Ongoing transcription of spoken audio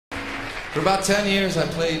For about 10 years, I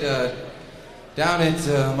played down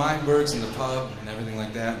at Meinberg's in the pub and everything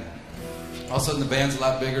like that. And all of a sudden, the band's a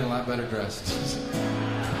lot bigger and a lot better dressed.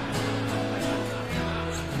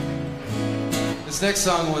 This next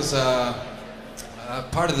song was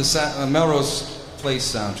part of the Melrose Place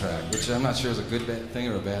soundtrack, which I'm not sure is a good thing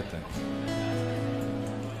or a bad thing.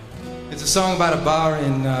 It's a song about a bar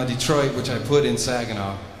in Detroit, which I put in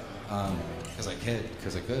Saginaw, because I could,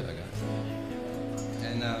 I guess.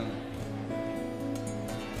 And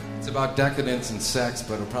it's about decadence and sex,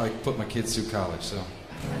 but it'll probably put my kids through college, so.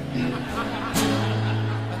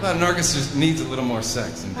 I thought an orchestra needs a little more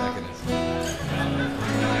sex and decadence.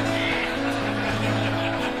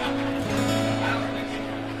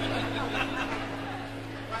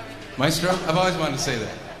 Maestro? I've always wanted to say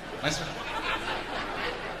that. Maestro?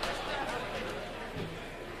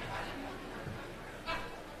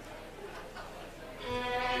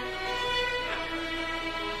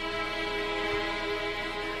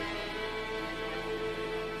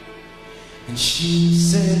 And she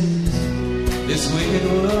said, this wicked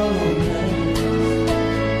world,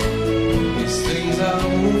 these things are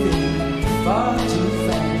moving far too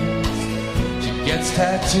fast. She gets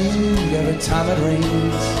tattooed every time it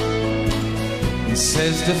rains, and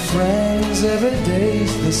says to friends every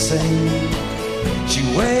day's the same. She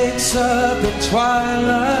wakes up at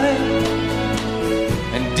twilight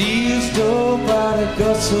and deals dope out of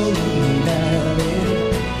gasoline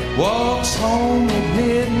alley. Walks home at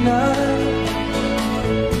midnight,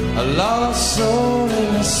 a lost soul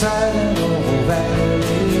in a silent old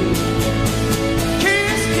valley.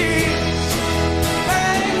 Kiss, kiss,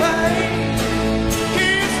 bang, bang.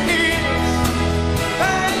 Kiss, kiss,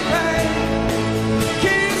 bang, bang.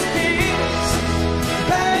 Kiss, kiss,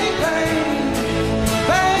 bang, bang.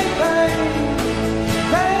 Bang, bang,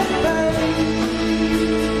 bang, bang.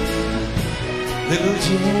 Little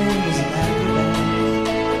Jim is an acrobat,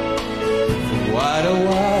 wide a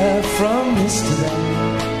wire from this to that.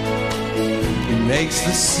 He makes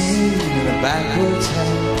the scene in a backwards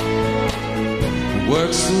hat. He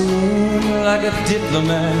works the room like a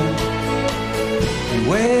diplomat. He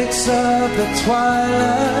wakes up at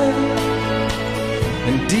twilight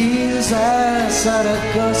and deals ass out of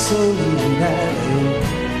gasoline alley.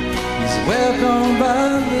 He's welcomed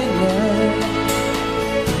by midnight,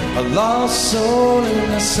 a lost soul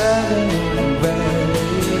in a Saturn valley.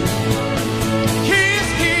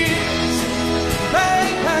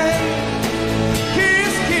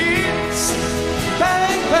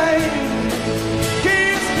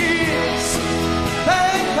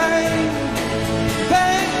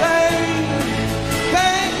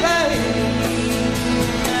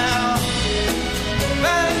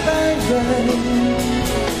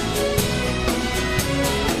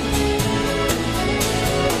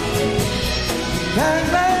 Bang,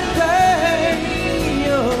 bang, bang,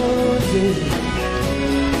 oh yeah.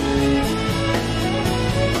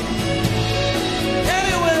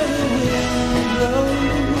 Anywhere the wind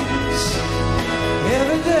blows,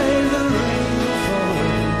 every day the rain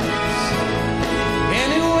falls.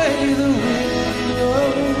 Anyway the wind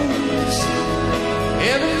blows,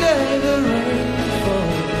 every day the rain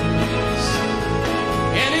falls.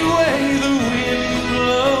 Anyway the wind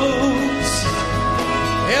blows,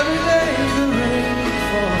 every day the rain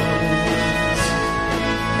falls.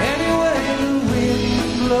 Anyway the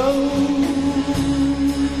wind blows.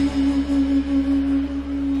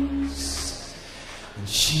 And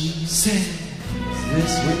she said,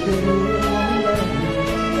 this wicked world,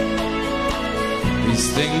 these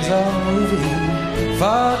things are moving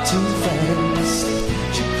far too fast.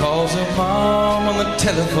 She calls her mom on the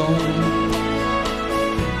telephone,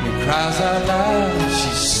 cries out loud,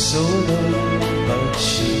 she's so alone, but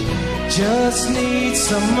she just needs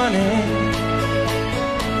some money.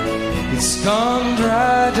 It's gone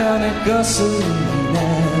dry down at gasoline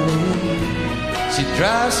alley. She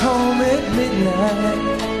drives home at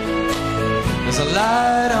midnight, there's a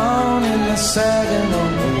light on in the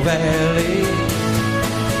Saginaw Valley.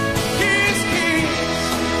 Kiss, kiss,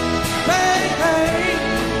 bang, bang.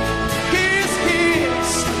 Kiss,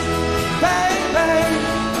 kiss, bang, bang.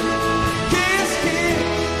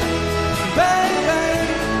 Bang, bang,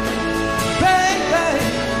 bang, bang,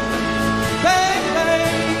 bang,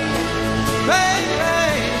 bang, bang,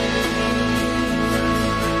 bang.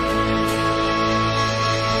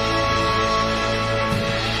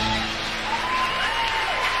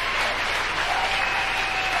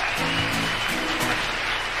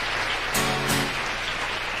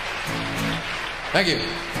 Thank you.